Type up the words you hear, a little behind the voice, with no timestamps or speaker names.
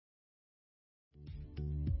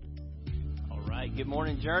right. Good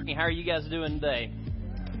morning, Journey. How are you guys doing today?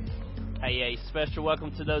 Hey, a special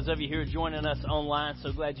welcome to those of you who are joining us online.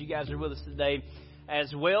 So glad you guys are with us today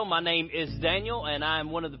as well. My name is Daniel, and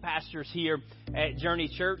I'm one of the pastors here at Journey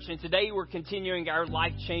Church. And today we're continuing our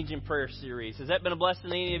life-changing prayer series. Has that been a blessing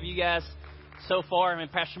to any of you guys so far? I mean,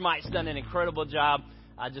 Pastor Mike's done an incredible job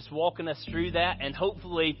just walking us through that. And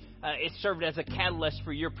hopefully it served as a catalyst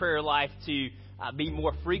for your prayer life to be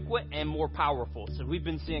more frequent and more powerful. So we've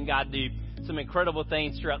been seeing God do some incredible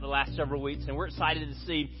things throughout the last several weeks, and we're excited to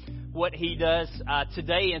see what He does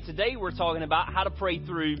today. And today we're talking about how to pray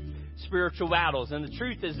through spiritual battles. And the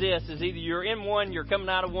truth is this, is either you're in one, you're coming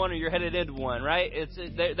out of one, or you're headed into one, right?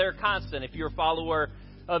 They're constant. If you're a follower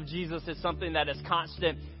of Jesus, it's something that is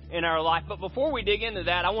constant in our life. But before we dig into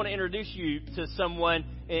that, I want to introduce you to someone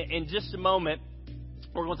in just a moment.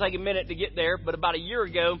 We're going to take a minute to get there, but about a year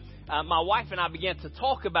ago, my wife and I began to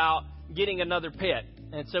talk about getting another pet.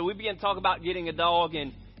 And so we began to talk about getting a dog,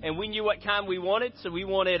 and we knew what kind we wanted. So we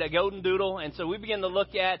wanted a golden doodle. And so we began to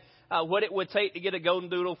look at what it would take to get a golden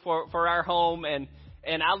doodle for our home. And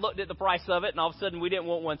I looked at the price of it, and all of a sudden we didn't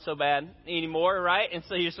want one so bad anymore, right? And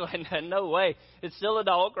so you're just like, no way. It's still a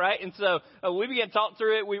dog, right? And so we began to talk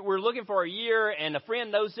through it. We were looking for a year, and a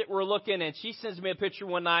friend knows that we're looking, and she sends me a picture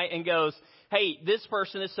one night and goes, hey, this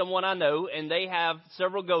person is someone I know, and they have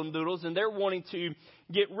several golden doodles, and they're wanting to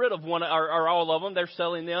get rid of one or all of them. They're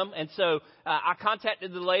selling them. And so I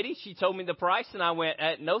contacted the lady. She told me the price, and I went,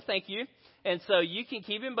 no, thank you. And so you can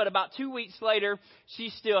keep him. But about 2 weeks later, she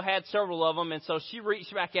still had several of them. And so she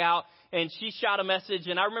reached back out, and she shot a message.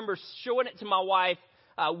 And I remember showing it to my wife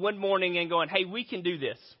one morning and going, hey, we can do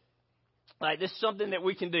this. Like, this is something that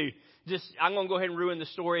we can do. I'm going to go ahead and ruin the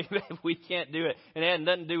story if we can't do it. And it had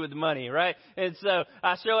nothing to do with the money, right? And so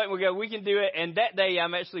I show it and we go, we can do it. And that day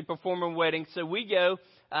I'm actually performing a wedding. So we go,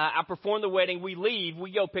 I perform the wedding. We leave.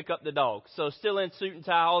 We go pick up the dog. So still in suit and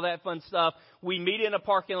tie, all that fun stuff. We meet in a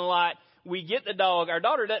parking lot. We get the dog. Our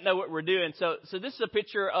daughter doesn't know what we're doing. So this is a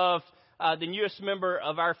picture of the newest member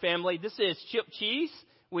of our family. This is Chip Cheese.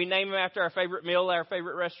 We name him after our favorite meal, our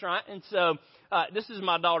favorite restaurant. And so this is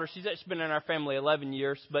my daughter. She's actually been in our family 11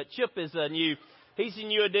 years. But Chip is he's a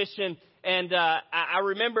new addition. And I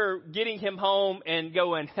remember getting him home and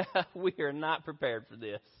going, we are not prepared for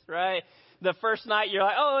this, right? The first night you're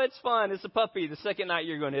like, oh, it's fun. It's a puppy. The second night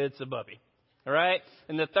you're going, it's a puppy. All right.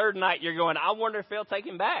 And the third night you're going, I wonder if they'll take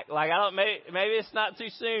him back. Like, maybe it's not too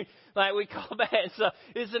soon. Like, we call back. So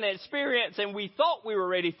it's an experience, and we thought we were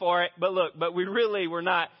ready for it. But we really were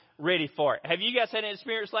not ready for it. Have you guys had an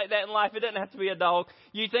experience like that in life? It doesn't have to be a dog.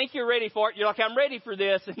 You think you're ready for it. You're like, I'm ready for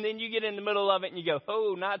this. And then you get in the middle of it and you go,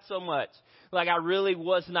 oh, not so much. Like, I really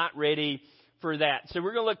was not ready for that. So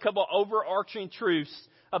we're going to look at a couple overarching truths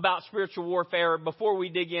about spiritual warfare before we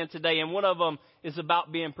dig in today. And one of them is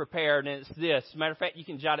about being prepared. And it's this. As a matter of fact, you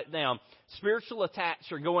can jot it down. Spiritual attacks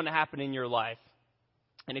are going to happen in your life.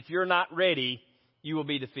 And if you're not ready, you will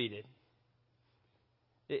be defeated.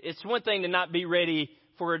 It's one thing to not be ready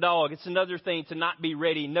for a dog. It's another thing to not be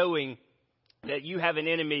ready knowing that you have an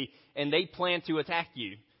enemy and they plan to attack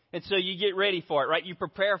you. And so you get ready for it, right? You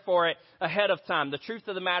prepare for it ahead of time. The truth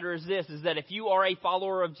of the matter is this, is that if you are a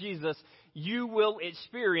follower of Jesus, you will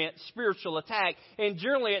experience spiritual attack. And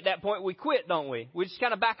generally at that point we quit, don't we? We just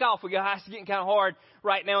kind of back off. We go, it's getting kind of hard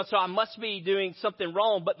right now, and so I must be doing something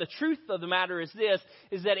wrong. But the truth of the matter is this,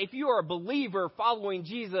 is that if you are a believer following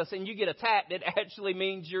Jesus and you get attacked, it actually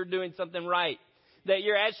means you're doing something right. That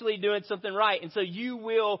you're actually doing something right. And so you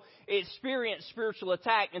will experience spiritual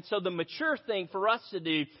attack. And so the mature thing for us to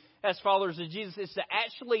do as followers of Jesus is to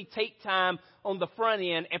actually take time on the front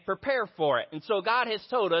end and prepare for it. And so God has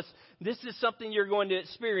told us this is something you're going to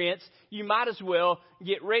experience. You might as well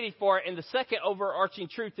get ready for it. And the second overarching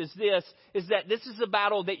truth is this, is that this is a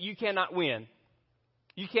battle that you cannot win.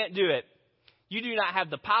 You can't do it. You do not have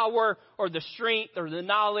the power or the strength or the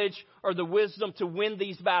knowledge or the wisdom to win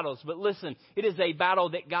these battles. But listen, it is a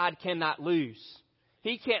battle that God cannot lose.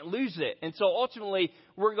 He can't lose it. And so ultimately,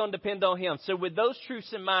 we're going to depend on Him. So with those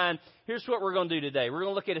truths in mind, here's what we're going to do today. We're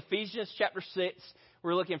going to look at Ephesians chapter 6.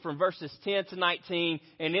 We're looking from verses 10 to 19.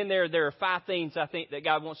 And in there are 5 things I think that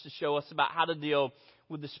God wants to show us about how to deal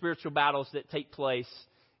with the spiritual battles that take place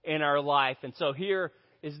in our life. And so here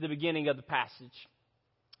is the beginning of the passage.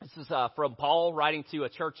 This is from Paul writing to a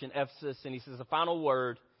church in Ephesus, and he says, a final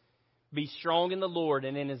word, be strong in the Lord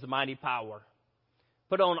and in His mighty power.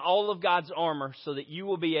 Put on all of God's armor so that you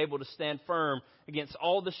will be able to stand firm against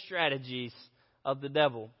all the strategies of the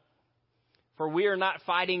devil. For we are not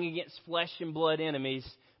fighting against flesh and blood enemies,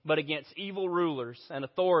 but against evil rulers and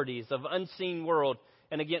authorities of unseen world,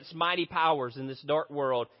 and against mighty powers in this dark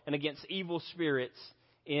world, and against evil spirits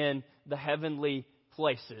in the heavenly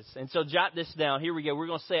places. And so jot this down. Here we go. We're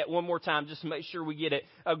going to say it one more time just to make sure we get it.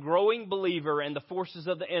 A growing believer and the forces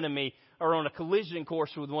of the enemy are on a collision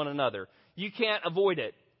course with one another. You can't avoid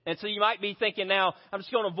it. And so you might be thinking now, I'm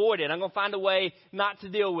just going to avoid it. I'm going to find a way not to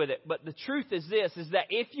deal with it. But the truth is this, is that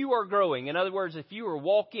if you are growing, in other words, if you are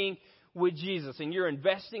walking with Jesus and you're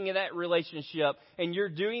investing in that relationship and you're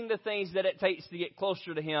doing the things that it takes to get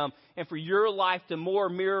closer to Him and for your life to more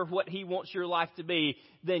mirror what He wants your life to be,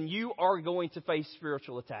 then you are going to face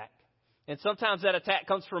spiritual attack. And sometimes that attack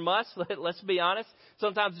comes from us, let's be honest.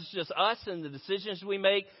 Sometimes it's just us and the decisions we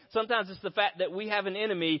make. Sometimes it's the fact that we have an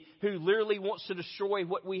enemy who literally wants to destroy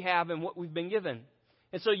what we have and what we've been given.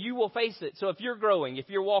 And so you will face it. So if you're growing, if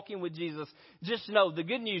you're walking with Jesus, just know the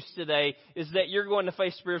good news today is that you're going to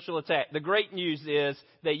face spiritual attack. The great news is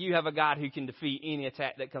that you have a God who can defeat any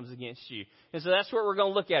attack that comes against you. And so that's what we're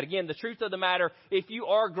going to look at. Again, the truth of the matter, if you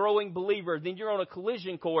are a growing believer, then you're on a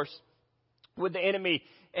collision course with the enemy.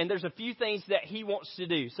 And there's a few things that he wants to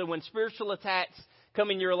do. So when spiritual attacks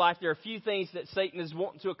come in your life, there are a few things that Satan is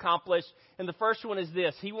wanting to accomplish. And the first one is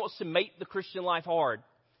this. He wants to make the Christian life hard.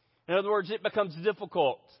 In other words, it becomes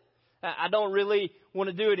difficult. I don't really want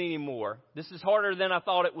to do it anymore. This is harder than I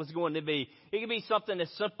thought it was going to be. It could be something as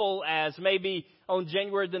simple as maybe on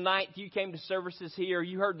January the 9th, you came to services here.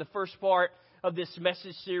 You heard the first part of this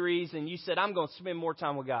message series and you said, I'm going to spend more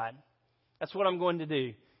time with God. That's what I'm going to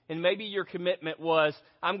do. And maybe your commitment was,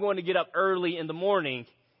 I'm going to get up early in the morning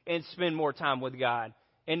and spend more time with God.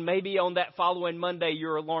 And maybe on that following Monday,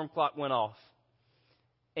 your alarm clock went off.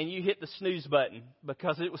 And you hit the snooze button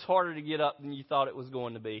because it was harder to get up than you thought it was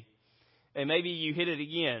going to be. And maybe you hit it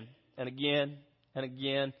again and again and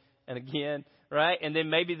again and again, right? And then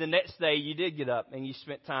maybe the next day you did get up and you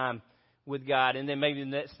spent time with God. And then maybe the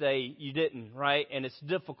next day you didn't, right? And it's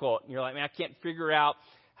difficult. And you're like, man, I can't figure out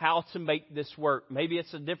how to make this work. Maybe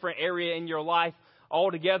it's a different area in your life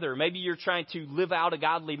altogether. Maybe you're trying to live out a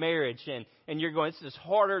godly marriage and you're going, this is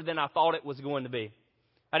harder than I thought it was going to be.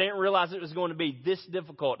 I didn't realize it was going to be this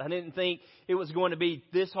difficult. I didn't think it was going to be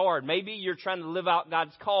this hard. Maybe you're trying to live out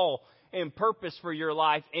God's call and purpose for your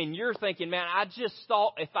life, and you're thinking, man, I just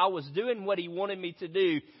thought if I was doing what He wanted me to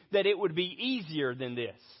do, that it would be easier than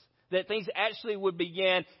this. That things actually would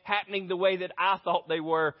begin happening the way that I thought they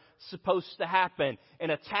were supposed to happen.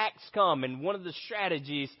 And attacks come, and one of the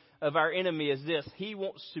strategies of our enemy is this. He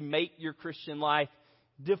wants to make your Christian life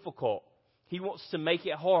difficult. He wants to make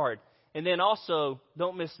it hard. And then also,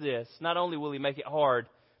 don't miss this, not only will he make it hard,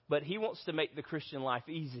 but he wants to make the Christian life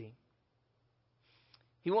easy.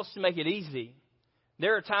 He wants to make it easy.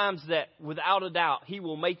 There are times that, without a doubt, he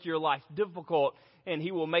will make your life difficult and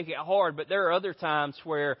he will make it hard. But there are other times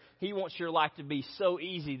where he wants your life to be so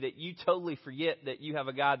easy that you totally forget that you have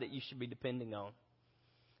a God that you should be depending on.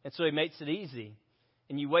 And so he makes it easy.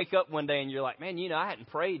 And you wake up one day and you're like, man, I hadn't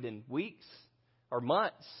prayed in weeks or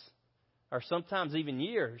months or sometimes even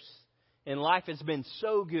years. And life has been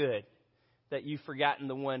so good that you've forgotten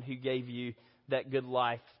the one who gave you that good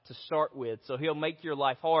life to start with. So he'll make your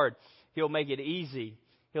life hard. He'll make it easy.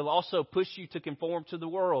 He'll also push you to conform to the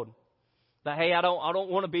world. Now, hey, I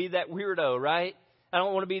don't want to be that weirdo, right? I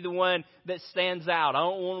don't want to be the one that stands out. I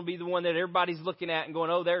don't want to be the one that everybody's looking at and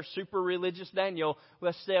going, oh, there's super religious Daniel.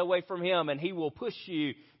 Let's stay away from him. And he will push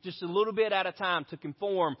you just a little bit at a time to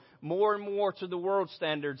conform more and more to the world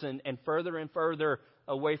standards and further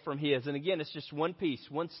away from his. And again, it's just one piece,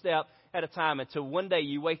 one step at a time until one day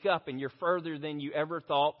you wake up and you're further than you ever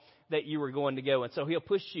thought that you were going to go. And so he'll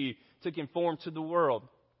push you to conform to the world.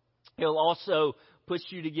 He'll also push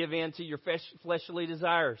you to give in to your fleshly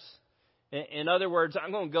desires. In other words,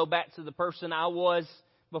 I'm going to go back to the person I was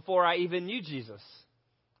before I even knew Jesus.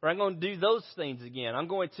 Or I'm going to do those things again. I'm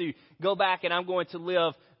going to go back and I'm going to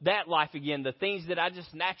live that life again. The things that I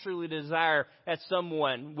just naturally desire as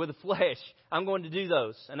someone with the flesh, I'm going to do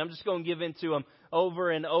those. And I'm just going to give in to them over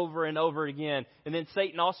and over and over again. And then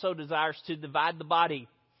Satan also desires to divide the body.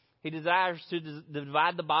 He desires to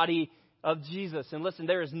divide the body of Jesus. And listen,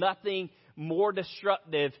 there is nothing more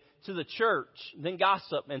destructive to the church than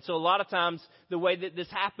gossip. And so a lot of times the way that this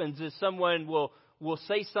happens is someone will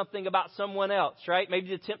say something about someone else, right? Maybe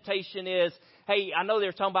the temptation is, hey, I know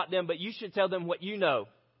they're talking about them, but you should tell them what you know,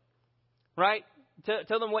 right?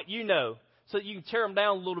 Tell them what you know so that you can tear them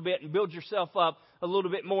down a little bit and build yourself up a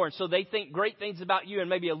little bit more. And so they think great things about you and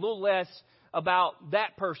maybe a little less about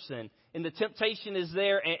that person. And the temptation is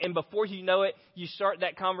there. And before you know it, you start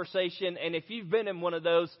that conversation. And if you've been in one of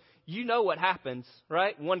those, you know what happens,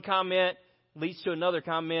 right? One comment leads to another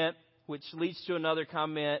comment, which leads to another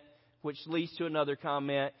comment, which leads to another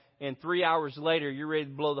comment. and 3 hours later, you're ready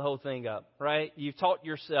to blow the whole thing up, right? You've talked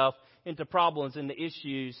yourself into problems and the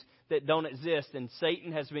issues that don't exist, and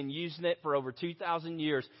Satan has been using it for over 2,000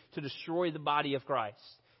 years to destroy the body of Christ.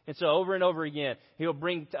 And so over and over again, he'll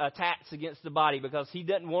bring attacks against the body because he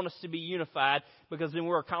doesn't want us to be unified, because then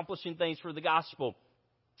we're accomplishing things for the gospel.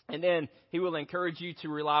 And then he will encourage you to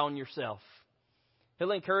rely on yourself.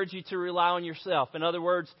 He'll encourage you to rely on yourself. In other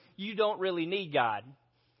words, you don't really need God.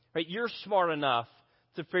 Right? You're smart enough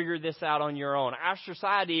to figure this out on your own. Our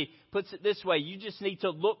society puts it this way: you just need to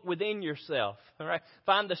look within yourself. All right?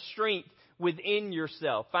 Find the strength within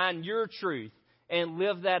yourself. Find your truth and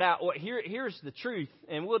live that out. Well, here's the truth,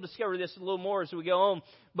 and we'll discover this a little more as we go on.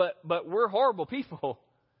 But we're horrible people,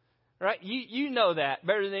 right? You know that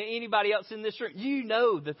better than anybody else in this room. You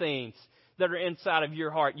know the things that are inside of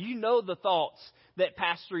your heart. You know the thoughts that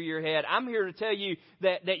pass through your head. I'm here to tell you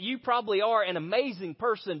that you probably are an amazing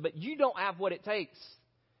person, but you don't have what it takes.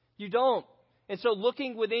 You don't. And so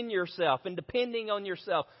looking within yourself and depending on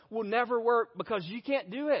yourself will never work, because you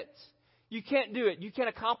can't do it. You can't do it. You can't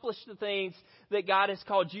accomplish the things that God has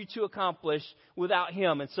called you to accomplish without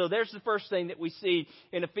Him. And so there's the first thing that we see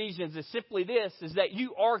in Ephesians, is simply this, is that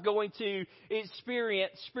you are going to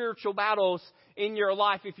experience spiritual battles in your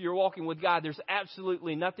life if you're walking with God. There's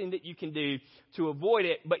absolutely nothing that you can do to avoid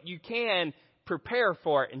it, but you can prepare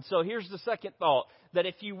for it. And so here's the second thought, that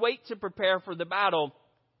if you wait to prepare for the battle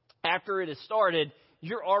after it has started,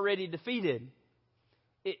 you're already defeated.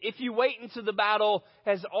 If you wait until the battle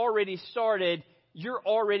has already started, you're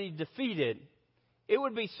already defeated. It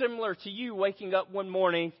would be similar to you waking up one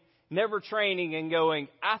morning, never training, and going,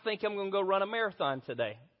 I think I'm going to go run a marathon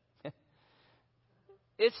today.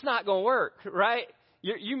 It's not going to work, right?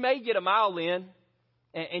 You may get a mile in,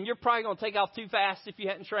 and you're probably going to take off too fast if you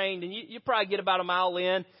hadn't trained, and you probably get about a mile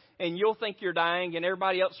in, and you'll think you're dying, and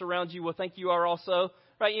everybody else around you will think you are also.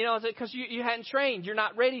 Right, you know, because you hadn't trained. You're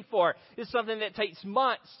not ready for it. It's something that takes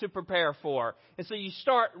months to prepare for. And so you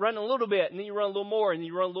start running a little bit, and then you run a little more, and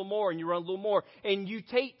you run a little more, and you run a little more. And you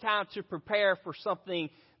take time to prepare for something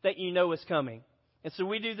that you know is coming. And so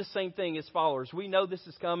we do the same thing as followers. We know this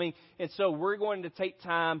is coming, and so we're going to take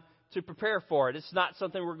time to prepare for it. It's not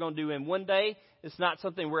something we're going to do in one day. It's not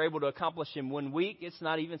something we're able to accomplish in 1 week. It's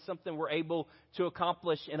not even something we're able to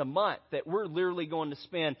accomplish in a month. That we're literally going to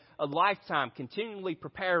spend a lifetime continually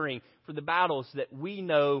preparing for the battles that we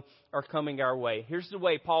know are coming our way. Here's the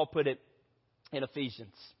way Paul put it in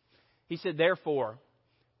Ephesians. He said, therefore,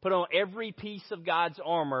 put on every piece of God's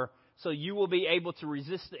armor so you will be able to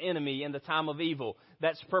resist the enemy in the time of evil.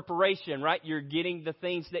 That's preparation, right? You're getting the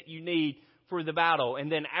things that you need for the battle.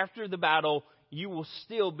 And then after the battle, you will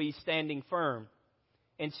still be standing firm.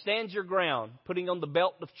 And stand your ground, putting on the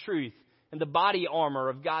belt of truth and the body armor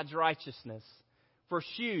of God's righteousness. For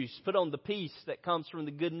shoes, put on the peace that comes from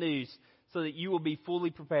the good news so that you will be fully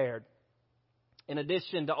prepared. In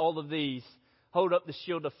addition to all of these, hold up the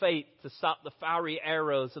shield of faith to stop the fiery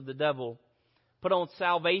arrows of the devil. Put on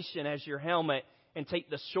salvation as your helmet and take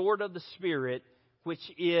the sword of the Spirit, which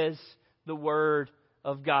is the Word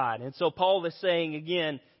of God. And so Paul is saying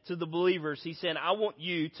again to the believers, he's saying, I want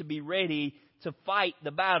you to be ready to fight the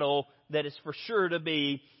battle that is for sure to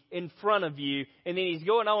be in front of you. And then he's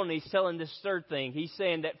going on and he's telling this third thing. He's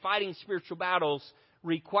saying that fighting spiritual battles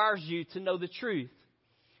requires you to know the truth.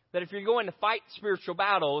 That if you're going to fight spiritual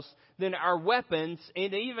battles, then our weapons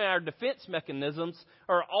and even our defense mechanisms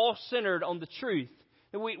are all centered on the truth.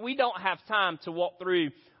 And we don't have time to walk through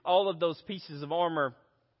all of those pieces of armor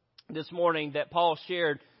this morning that Paul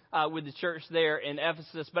shared with the church there in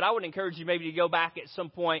Ephesus. But I would encourage you maybe to go back at some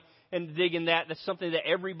point and dig in that. That's something that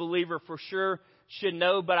every believer for sure should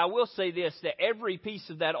know. But I will say this, that every piece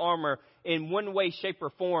of that armor in one way, shape, or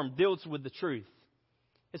form deals with the truth.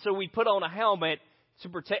 And so we put on a helmet to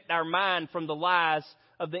protect our mind from the lies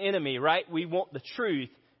of the enemy, right? We want the truth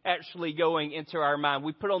actually going into our mind.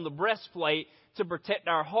 We put on the breastplate to protect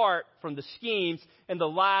our heart from the schemes and the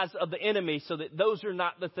lies of the enemy, so that those are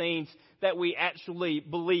not the things that we actually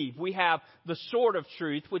believe. We have the sword of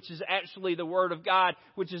truth, which is actually the Word of God,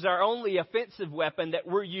 which is our only offensive weapon that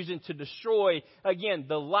we're using to destroy, again,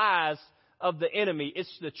 the lies of the enemy.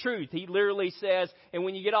 It's the truth. He literally says, and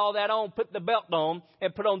when you get all that on, put the belt on,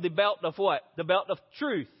 and put on the belt of what? The belt of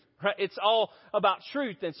truth. Right? It's all about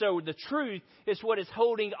truth. And so the truth is what is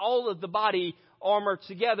holding all of the body armor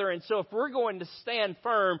together. And so if we're going to stand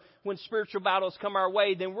firm when spiritual battles come our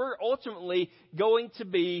way, then we're ultimately going to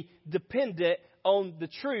be dependent on the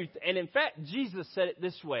truth. And in fact, Jesus said it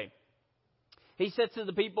this way. He said to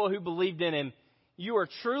the people who believed in him, you are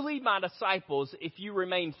truly my disciples if you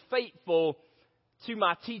remain faithful to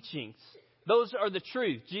my teachings. Those are the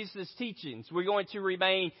truth, Jesus' teachings. We're going to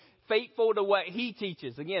remain faithful to what He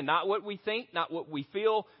teaches. Again, not what we think, not what we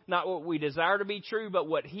feel, not what we desire to be true, but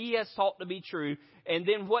what He has taught to be true. And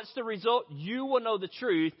then what's the result? You will know the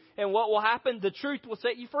truth. And what will happen? The truth will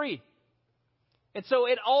set you free. And so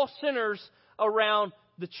it all centers around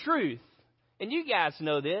the truth. And you guys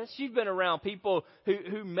know this. You've been around people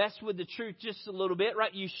who mess with the truth just a little bit,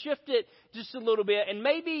 right? You shift it just a little bit. And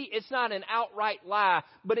maybe it's not an outright lie,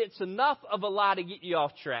 but it's enough of a lie to get you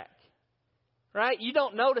off track. Right? You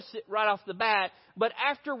don't notice it right off the bat, but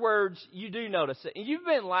afterwards you do notice it. And you've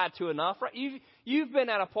been lied to enough, right? You've been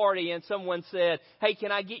at a party and someone said, hey,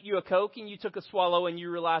 can I get you a Coke? And you took a swallow and you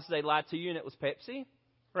realized they lied to you and it was Pepsi.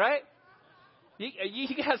 Right? You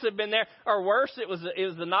guys have been there. Or worse, it was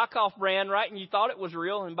the knockoff brand, right? And you thought it was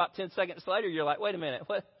real, and about 10 seconds later, you're like, wait a minute,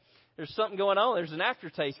 what? There's something going on. There's an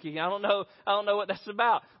aftertaste. I don't know what that's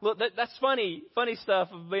about. Look, that's funny stuff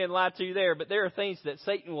of being lied to there. But there are things that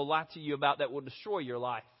Satan will lie to you about that will destroy your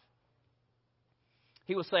life.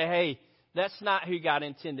 He will say, hey, that's not who God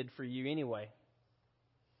intended for you anyway.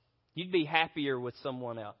 You'd be happier with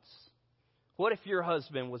someone else. What if your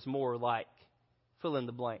husband was more like fill in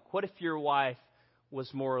the blank? What if your wife was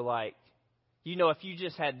more like, if you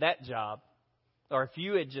just had that job, or if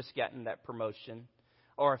you had just gotten that promotion,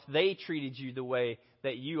 or if they treated you the way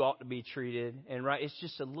that you ought to be treated. And right, it's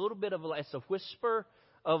just a little bit of it's a whisper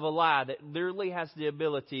of a lie that literally has the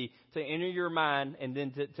ability to enter your mind and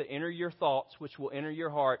then to enter your thoughts, which will enter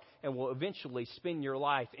your heart and will eventually spin your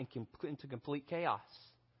life into complete chaos.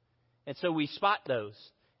 And so we spot those,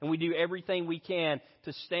 and we do everything we can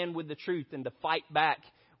to stand with the truth and to fight back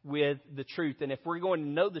with the truth. And if we're going to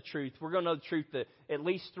know the truth, we're going to know the truth at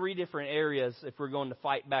least 3 different areas if we're going to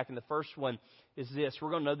fight back. And the first one is this. We're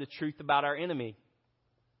going to know the truth about our enemy.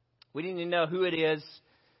 We need to know who it is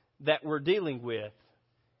that we're dealing with.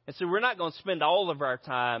 And so we're not going to spend all of our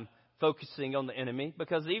time focusing on the enemy,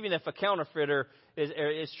 because even if a counterfeiter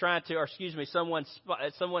is trying to, someone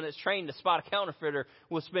that's trained to spot a counterfeiter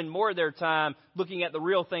will spend more of their time looking at the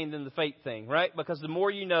real thing than the fake thing, right? Because the more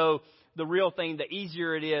you know the real thing, the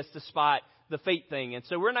easier it is to spot the fake thing. And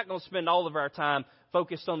so we're not going to spend all of our time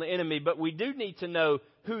focused on the enemy, but we do need to know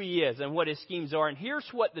who he is and what his schemes are. And here's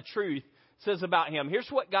what the truth says about him. Here's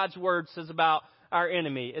what God's word says about our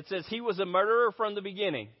enemy. It says he was a murderer from the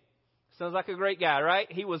beginning. Sounds like a great guy,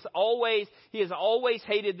 right? He has always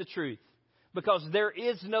hated the truth, because there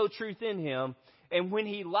is no truth in him. And when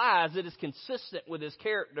he lies, it is consistent with his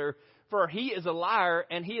character, for he is a liar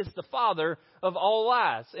and he is the father of all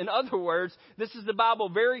lies. In other words, this is the Bible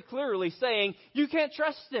very clearly saying you can't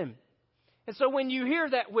trust him. And so when you hear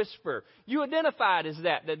that whisper, you identify it as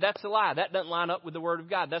that's a lie. That doesn't line up with the Word of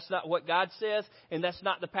God. That's not what God says, and that's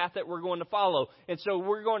not the path that we're going to follow. And so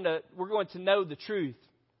we're going to know the truth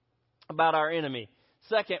about our enemy.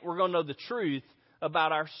 Second, we're going to know the truth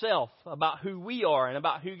about ourselves, about who we are, and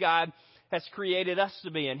about who God has created us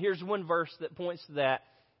to be. And here's one verse that points to that.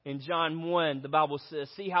 In John 1, the Bible says,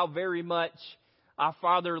 see how very much our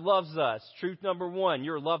Father loves us. Truth number 1,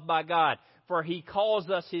 you're loved by God, for he calls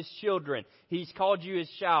us his children. He's called you his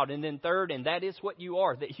child. And then third, and that is what you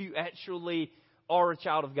are, that you actually are a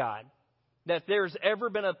child of God. That there's ever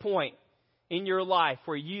been a point in your life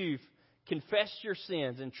where you've confessed your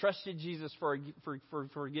sins and trusted Jesus for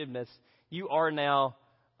forgiveness, you are now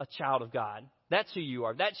a child of God. That's who you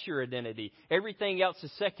are. That's your identity. Everything else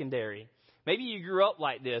is secondary. Maybe you grew up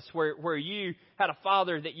like this, where you had a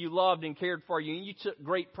father that you loved and cared for you, and you took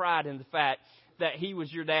great pride in the fact that he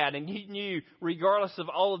was your dad, and you knew, regardless of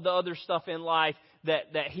all of the other stuff in life,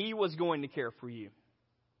 that he was going to care for you,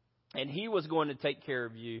 and he was going to take care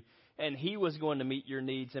of you, and he was going to meet your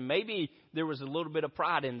needs. And maybe there was a little bit of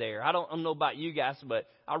pride in there. I don't know about you guys, but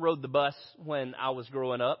I rode the bus when I was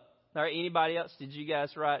growing up. All right, anybody else? Did you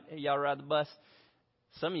guys ride the bus?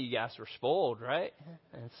 Some of you guys were spoiled, right?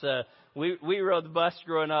 And so we rode the bus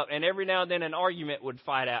growing up, and every now and then an argument would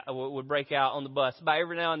break out on the bus. By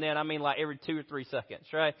every now and then, I mean like every 2 or 3 seconds,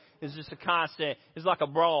 right? It's just a constant. It's like a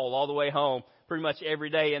brawl all the way home, pretty much every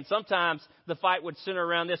day. And sometimes the fight would center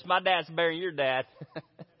around this: my dad's better than your dad,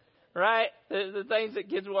 right? The things that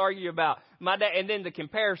kids will argue about. My dad, and then the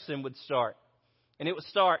comparison would start. And it would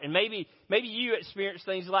start, and maybe you experienced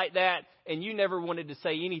things like that, and you never wanted to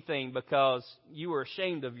say anything because you were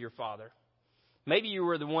ashamed of your father. Maybe you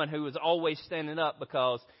were the one who was always standing up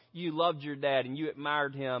because you loved your dad and you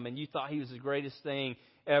admired him and you thought he was the greatest thing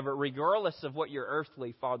ever. Regardless of what your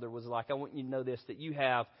earthly father was like, I want you to know this, that you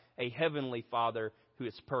have a heavenly Father who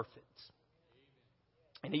is perfect.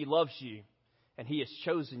 And he loves you, and he has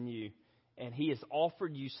chosen you, and he has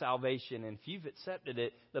offered you salvation. And if you've accepted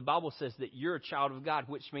it, the Bible says that you're a child of God,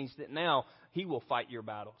 which means that now he will fight your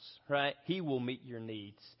battles, right? He will meet your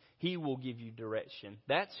needs. He will give you direction.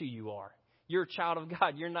 That's who you are. You're a child of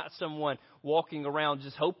God. You're not someone walking around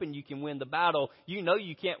just hoping you can win the battle. You know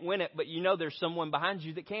you can't win it, but you know there's someone behind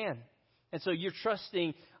you that can. And so you're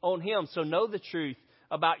trusting on Him. So know the truth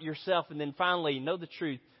about yourself, and then finally know the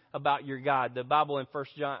truth about your God. The Bible in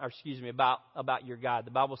about your God.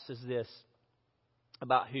 The Bible says this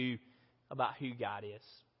about who God is.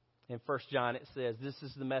 In 1 John it says, "This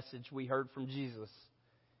is the message we heard from Jesus,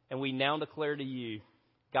 and we now declare to you,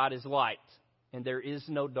 God is light, and there is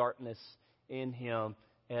no darkness in Him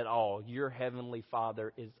at all." Your Heavenly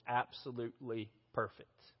Father is absolutely perfect.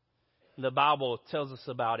 The Bible tells us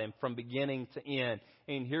about Him from beginning to end.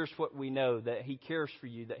 And here's what we know, that He cares for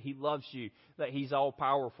you, that He loves you, that He's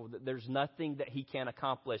all-powerful, that there's nothing that He can't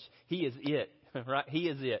accomplish. He is it, right? He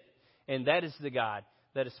is it. And that is the God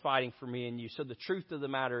that is fighting for me and you. So the truth of the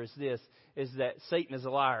matter is this, is that Satan is a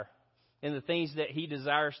liar. And the things that he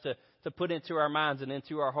desires to put into our minds and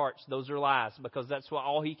into our hearts, those are lies, because that's what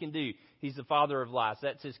all he can do. He's the father of lies.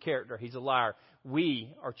 That's his character. He's a liar.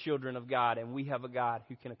 We are children of God, and we have a God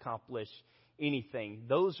who can accomplish anything.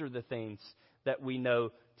 Those are the things that we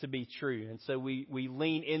know to be true. And so we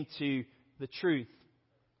lean into the truth.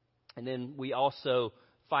 And then we also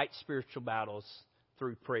fight spiritual battles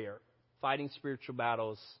through prayer. Fighting spiritual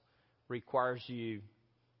battles requires you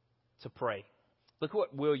to pray. Look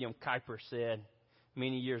what William Kuyper said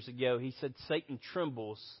many years ago. He said, "Satan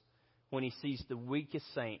trembles when he sees the weakest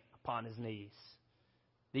saint upon his knees."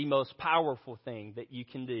 The most powerful thing that you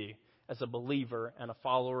can do as a believer and a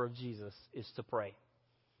follower of Jesus is to pray.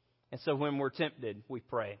 And so when we're tempted, we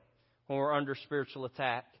pray. When we're under spiritual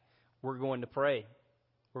attack, we're going to pray.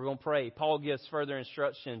 We're going to pray. Paul gives further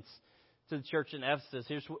instructions to the church in Ephesus.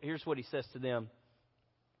 Here's what he says to them.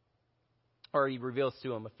 Or he reveals to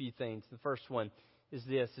them a few things. The first one is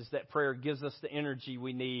this, is that prayer gives us the energy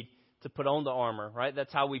we need to put on the armor, right?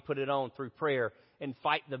 That's how we put it on, through prayer, and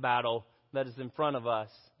fight the battle that is in front of us.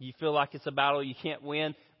 You feel like it's a battle you can't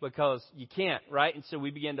win because you can't, right? And so we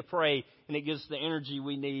begin to pray, and it gives us the energy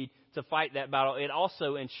we need to fight that battle. It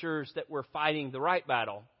also ensures that we're fighting the right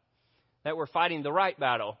battle. That we're fighting the right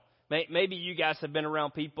battle. Maybe you guys have been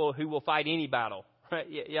around people who will fight any battle, right?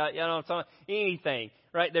 Yeah, you know what I'm talking about? Anything,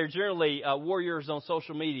 right? They're generally warriors on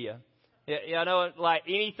social media. Yeah, I know, like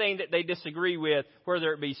anything that they disagree with,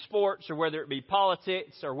 whether it be sports or whether it be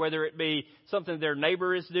politics or whether it be something their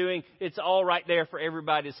neighbor is doing, it's all right there for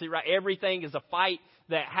everybody to see, right? Everything is a fight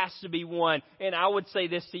that has to be won. And I would say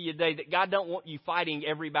this to you today, that God don't want you fighting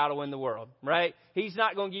every battle in the world, right? He's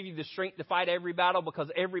not going to give you the strength to fight every battle, because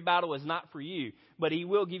every battle is not for you. But He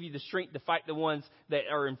will give you the strength to fight the ones that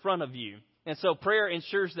are in front of you. And so prayer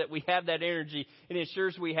ensures that we have that energy. It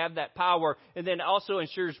ensures we have that power. And then also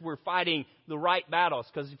ensures we're fighting the right battles.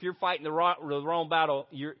 Because if you're fighting the wrong battle,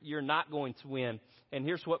 you're not going to win. And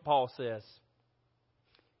here's what Paul says.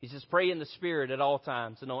 He says, "Pray in the Spirit at all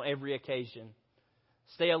times and on every occasion.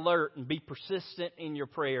 Stay alert and be persistent in your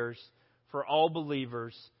prayers for all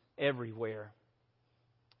believers everywhere.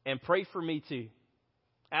 And pray for me too.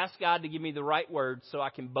 Ask God to give me the right words so I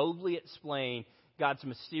can boldly explain God's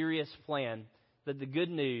mysterious plan, that the good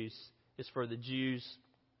news is for the Jews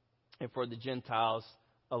and for the Gentiles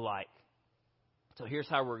alike." So here's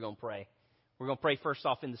how we're going to pray. We're going to pray first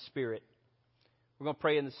off in the Spirit. We're going to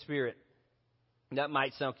pray in the Spirit. That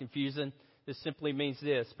might sound confusing. This simply means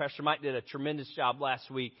this. Pastor Mike did a tremendous job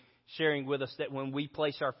last week sharing with us that when we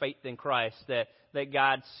place our faith in Christ, that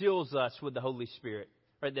God seals us with the Holy Spirit.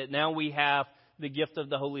 Right? That now we have the gift of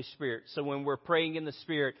the Holy Spirit. So when we're praying in the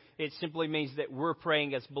Spirit, it simply means that we're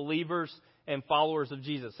praying as believers and followers of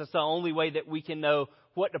Jesus. That's the only way that we can know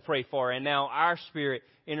what to pray for. And now our spirit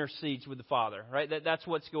intercedes with the Father, right? That's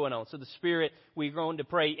what's going on. So the Spirit, we're going to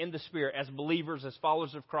pray in the Spirit as believers, as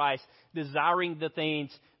followers of Christ, desiring the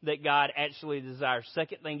things that God actually desires.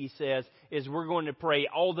 Second thing he says is we're going to pray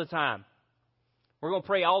all the time. We're going to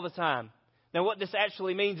pray all the time. Now what this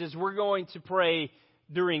actually means is we're going to pray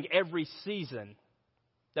during every season.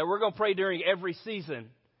 That we're going to pray during every season.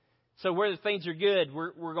 So where things are good,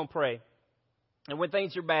 we're going to pray. And when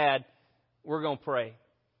things are bad, we're going to pray.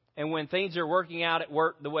 And when things are working out at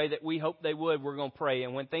work the way that we hope they would, we're going to pray.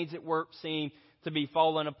 And when things at work seem to be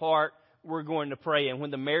falling apart, we're going to pray. And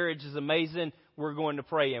when the marriage is amazing, we're going to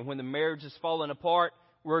pray. And when the marriage is falling apart,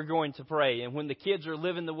 we're going to pray. And when the kids are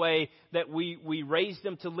living the way that we raised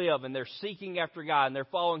them to live, and they're seeking after God, and they're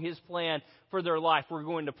following His plan for their life, we're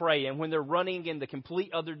going to pray. And when they're running in the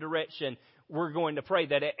complete other direction, we're going to pray.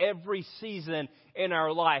 That at every season in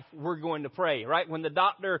our life, we're going to pray, right? When the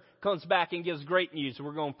doctor comes back and gives great news,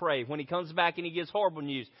 we're going to pray. When he comes back and he gives horrible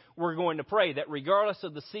news, we're going to pray. That regardless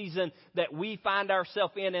of the season that we find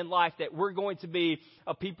ourselves in life, that we're going to be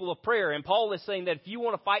a people of prayer. And Paul is saying that if you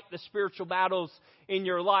want to fight the spiritual battles in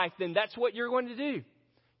your life, then that's what you're going to do.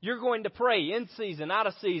 You're going to pray in season, out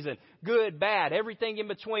of season, good, bad, everything in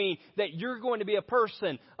between, that you're going to be a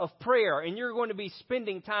person of prayer, and you're going to be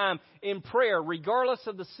spending time in prayer regardless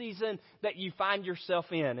of the season that you find yourself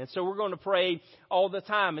in. And so we're going to pray all the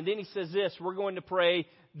time. And then he says this, we're going to pray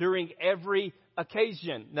during every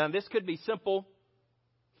occasion. Now, this could be simple,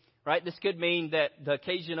 right? This could mean that the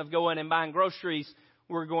occasion of going and buying groceries,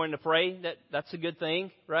 we're going to pray. That's a good thing,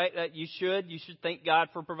 right? That you should thank God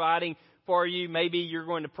for providing for you. Maybe you're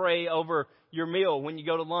going to pray over your meal when you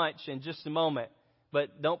go to lunch in just a moment.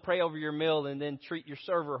 But don't pray over your meal and then treat your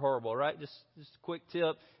server horrible, right? Just a quick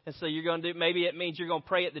tip. And so you're going to do, maybe it means you're going to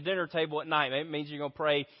pray at the dinner table at night. Maybe it means you're going to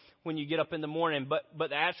pray when you get up in the morning. But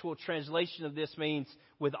the actual translation of this means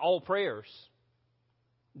with all prayers.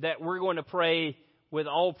 That we're going to pray with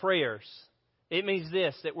all prayers. It means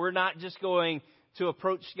this, that we're not just going to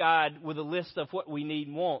approach God with a list of what we need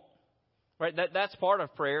and want. Right? That's part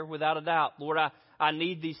of prayer, without a doubt. Lord, I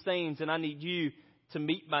need these things, and I need you to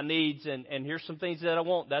meet my needs, and here's some things that I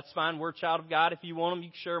want. That's fine. We're a child of God. If you want them, you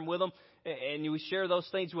can share them with them, and we share those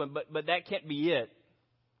things with them. But that can't be it.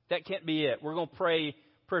 That can't be it. We're going to pray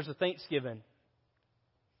prayers of thanksgiving. And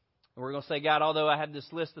we're going to say, God, although I have this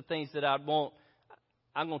list of things that I'd want,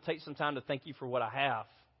 I'm going to take some time to thank you for what I have.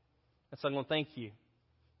 And so I'm going to thank you.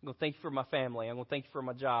 I'm going to thank you for my family. I'm going to thank you for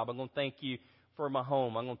my job. I'm going to thank you for my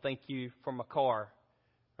home. I'm going to thank you for my car,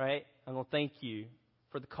 right? I'm going to thank you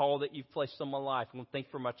for the call that you've placed on my life. I'm going to thank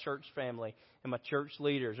you for my church family and my church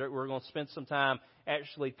leaders. Right? We're going to spend some time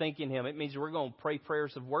actually thanking Him. It means we're going to pray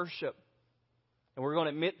prayers of worship. And we're going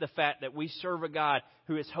to admit the fact that we serve a God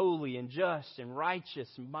who is holy and just and righteous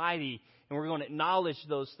and mighty. And we're going to acknowledge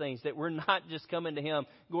those things, that we're not just coming to Him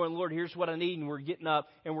going, Lord, here's what I need, and we're getting up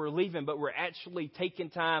and we're leaving, but we're actually taking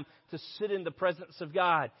time to sit in the presence of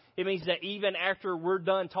God. It means that even after we're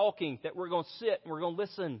done talking, that we're going to sit and we're going to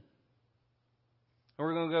listen. And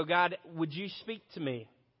we're going to go, God, would you speak to me?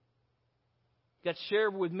 God, share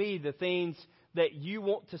with me the things that you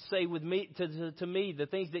want to say with me to me, the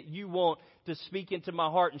things that you want to speak into my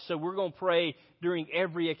heart. And so we're going to pray during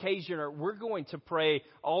every occasion, or we're going to pray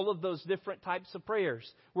all of those different types of prayers.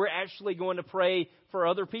 We're actually going to pray for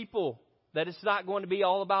other people, that it's not going to be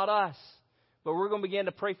all about us, but we're going to begin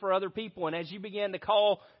to pray for other people. And as you begin to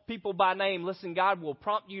call people by name, listen, God will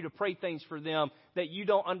prompt you to pray things for them that you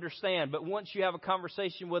don't understand. But once you have a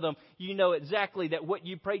conversation with them, you know exactly that what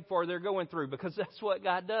you prayed for they're going through, because that's what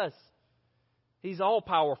God does. He's all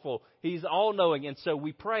powerful. He's all knowing. And so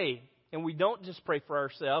we pray. And we don't just pray for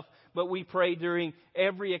ourselves, but we pray during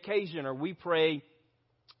every occasion, or we pray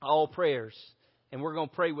all prayers. And we're going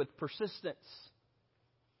to pray with persistence.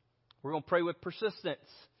 We're going to pray with persistence.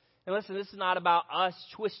 And listen, this is not about us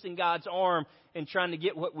twisting God's arm and trying to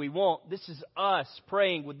get what we want. This is us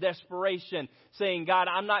praying with desperation, saying, God,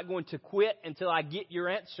 I'm not going to quit until I get your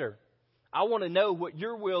answer. I want to know what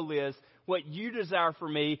your will is, what you desire for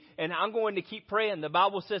me, and I'm going to keep praying. The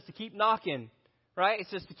Bible says to keep knocking, right? It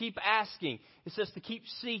says to keep asking. It says to keep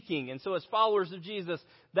seeking. And so as followers of Jesus,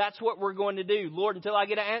 that's what we're going to do. Lord, until I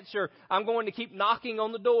get an answer, I'm going to keep knocking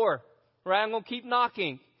on the door, right? I'm going to keep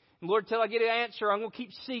knocking. And Lord, until I get an answer, I'm going to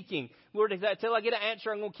keep seeking. Lord, until I get an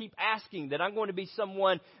answer, I'm going to keep asking. That I'm going to be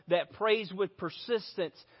someone that prays with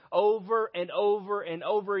persistence over and over and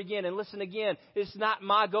over again. And listen again, it's not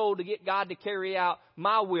my goal to get God to carry out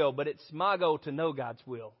my will, but it's my goal to know God's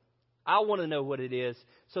will. I want to know what it is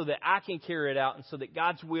so that I can carry it out and so that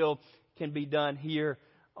God's will can be done here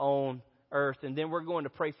on earth. And then we're going to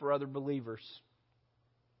pray for other believers.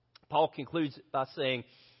 Paul concludes by saying,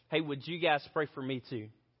 hey, would you guys pray for me too?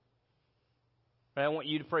 I want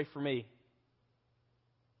you to pray for me,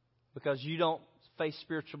 because you don't face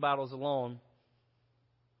spiritual battles alone.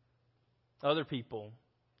 Other people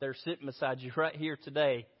that are sitting beside you right here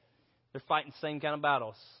today, they're fighting the same kind of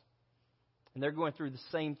battles. And they're going through the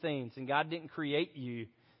same things. And God didn't create you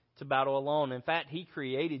to battle alone. In fact, He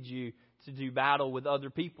created you to do battle with other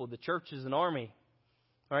people. The church is an army.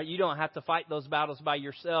 All right, you don't have to fight those battles by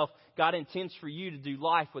yourself. God intends for you to do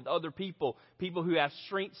life with other people, people who have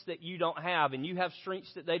strengths that you don't have, and you have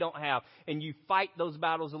strengths that they don't have, and you fight those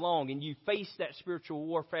battles along, and you face that spiritual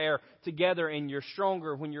warfare together, and you're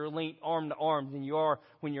stronger when you're linked arm to arm than you are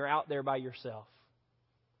when you're out there by yourself.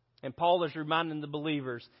 And Paul is reminding the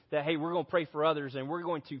believers that, hey, we're going to pray for others, and we're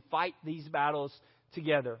going to fight these battles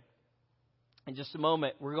together. In just a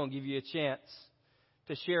moment, we're going to give you a chance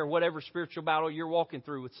to share whatever spiritual battle you're walking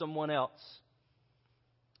through with someone else.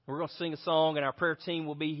 We're going to sing a song, and our prayer team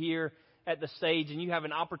will be here at the stage, and you have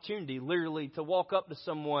an opportunity literally to walk up to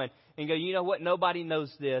someone and go, you know what, nobody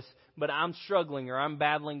knows this, but I'm struggling or I'm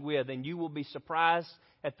battling with, and you will be surprised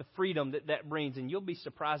at the freedom that brings, and you'll be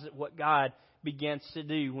surprised at what God begins to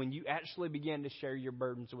do when you actually begin to share your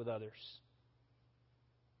burdens with others.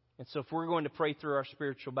 And so if we're going to pray through our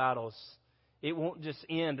spiritual battles, it won't just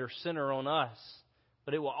end or center on us,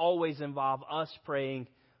 but it will always involve us praying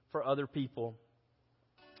for other people.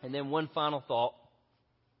 And then one final thought,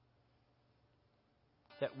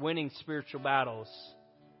 that winning spiritual battles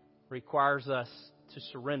requires us to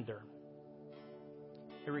surrender.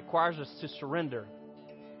 It requires us to surrender.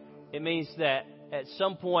 It means that at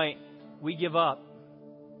some point we give up.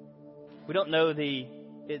 We don't know the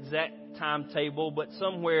exact timetable, but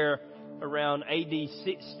somewhere around AD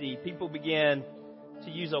 60, people began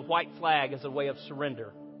to use a white flag as a way of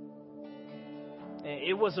surrender.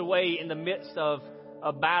 It was a way in the midst of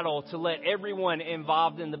a battle to let everyone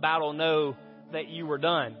involved in the battle know that you were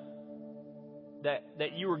done,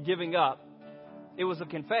 that you were giving up. It was a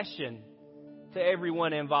confession to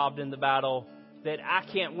everyone involved in the battle that I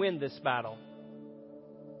can't win this battle,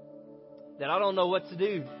 that I don't know what to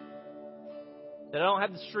do, that I don't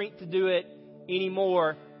have the strength to do it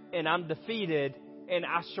anymore, and I'm defeated, and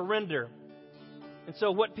I surrender. And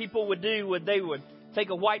so what people would do, they would take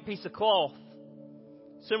a white piece of cloth,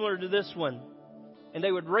 similar to this one, and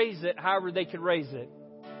they would raise it however they could raise it.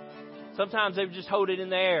 Sometimes they would just hold it in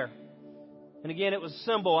the air. And again, it was a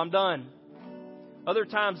symbol, I'm done. Other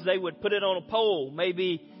times they would put it on a pole,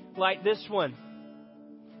 maybe like this one.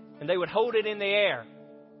 And they would hold it in the air.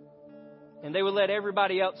 And they would let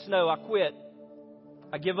everybody else know, I quit.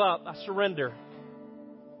 I give up. I surrender.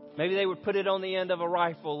 Maybe they would put it on the end of a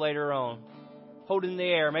rifle later on, hold it in the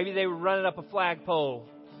air. Maybe they would run it up a flagpole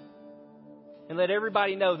and let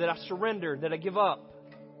everybody know that I surrender, that I give up.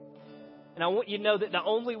 And I want you to know that the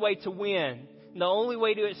only way to win, the only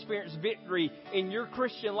way to experience victory in your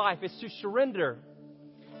Christian life is to surrender.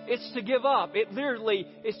 It's to give up. It literally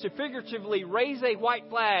is to figuratively raise a white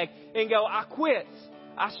flag and go, I quit.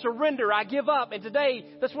 I surrender. I give up. And today,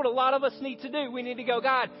 that's what a lot of us need to do. We need to go,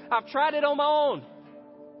 God, I've tried it on my own.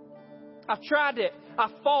 I've tried it.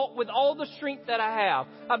 I've fought with all the strength that I have.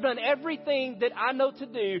 I've done everything that I know to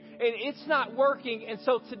do, and it's not working. And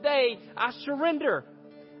so today, I surrender.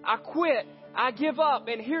 I quit. I give up.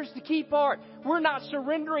 And here's the key part. We're not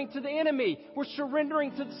surrendering to the enemy. We're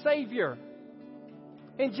surrendering to the Savior.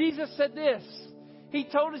 And Jesus said this. He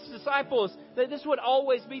told His disciples that this would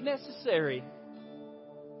always be necessary.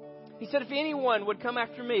 He said, if anyone would come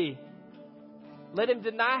after me, let him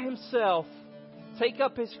deny himself, take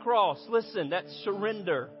up his cross. Listen, that's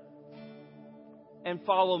surrender. And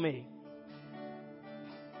follow me.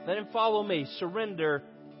 Let him follow me. Surrender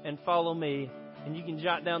and follow me. And you can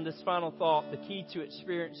jot down this final thought. The key to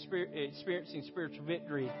experiencing spiritual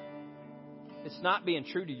victory, it's not being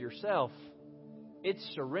true to yourself. It's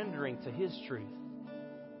surrendering to His truth.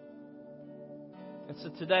 And so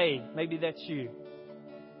today, maybe that's you.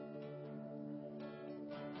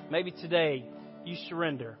 Maybe today you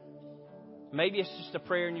surrender. Maybe it's just a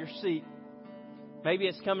prayer in your seat. Maybe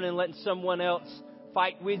it's coming and letting someone else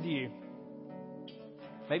fight with you.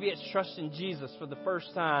 Maybe it's trusting Jesus for the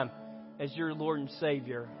first time as your Lord and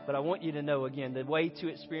Savior. But I want you to know again, the way to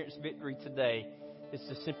experience victory today is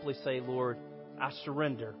to simply say, Lord, I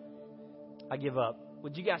surrender. I give up.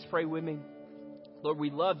 Would you guys pray with me? Lord, we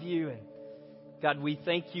love you. And God, we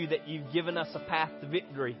thank you that you've given us a path to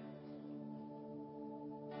victory.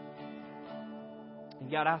 And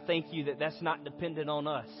God, I thank you that that's not dependent on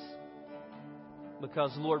us.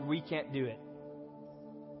 Because, Lord, we can't do it.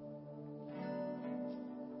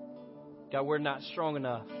 God, we're not strong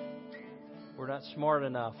enough. We're not smart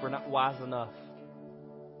enough. We're not wise enough.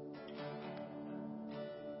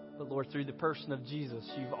 But, Lord, through the person of Jesus,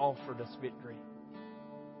 you've offered us victory.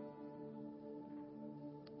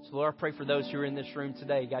 So, Lord, I pray for those who are in this room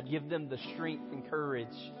today. God, give them the strength and courage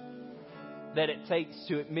that it takes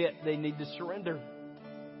to admit they need to surrender.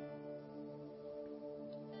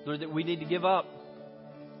 Lord, that we need to give up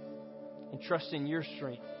and trust in your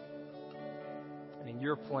strength and in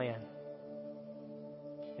your plan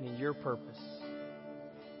and in your purpose.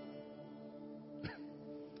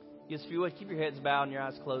 Yes, if you would, keep your heads bowed and your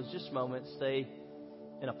eyes closed just a moment. Stay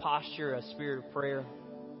in a posture, a spirit of prayer.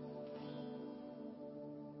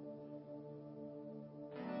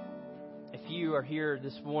 If you are here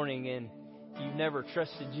this morning and you've never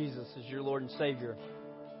trusted Jesus as your Lord and Savior,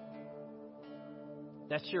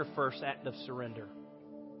 that's your first act of surrender.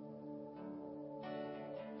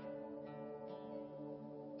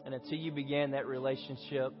 And until you began that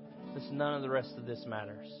relationship, none of the rest of this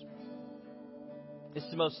matters. It's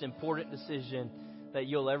the most important decision that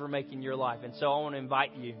you'll ever make in your life. And so I want to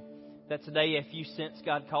invite you that today, if you sense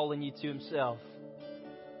God calling you to Himself,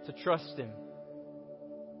 to trust Him.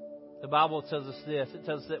 The Bible tells us this. It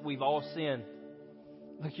tells us that we've all sinned.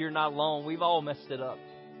 Look, you're not alone. We've all messed it up.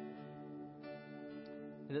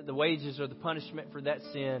 And that the wages or the punishment for that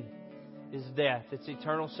sin is death. It's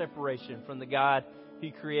eternal separation from the God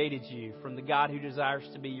who created you, from the God who desires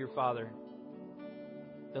to be your Father.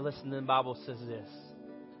 But listen, the Bible says this.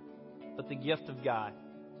 But the gift of God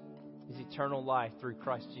is eternal life through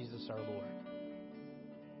Christ Jesus our Lord.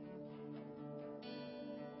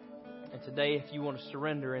 And today, if you want to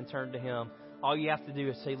surrender and turn to Him, all you have to do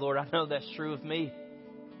is say, Lord, I know that's true of me.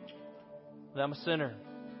 That I'm a sinner.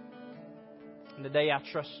 And today I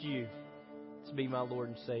trust You to be my Lord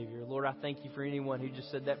and Savior. Lord, I thank You for anyone who just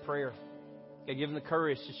said that prayer. God, give them the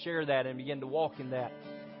courage to share that and begin to walk in that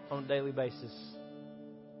on a daily basis.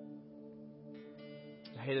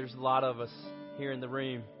 Hey, there's a lot of us here in the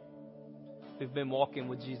room who've been walking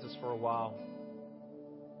with Jesus for a while.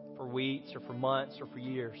 For weeks or for months or for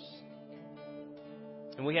years.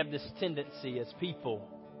 And we have this tendency as people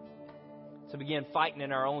to begin fighting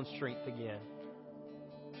in our own strength again.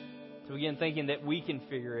 To begin thinking that we can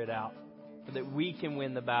figure it out. Or that we can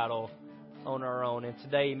win the battle on our own. And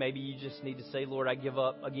today maybe you just need to say, Lord, I give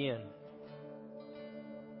up again.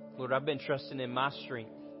 Lord, I've been trusting in my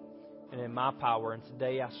strength and in my power. And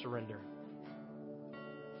today I surrender.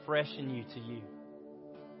 Fresh and new to You.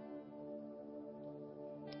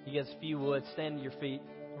 You guys, if you would, stand to your feet.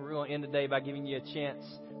 We're going to end the day by giving you a chance.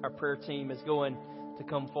 Our prayer team is going to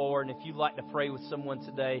come forward. And if you'd like to pray with someone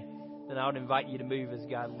today, then I would invite you to move as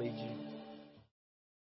God leads you.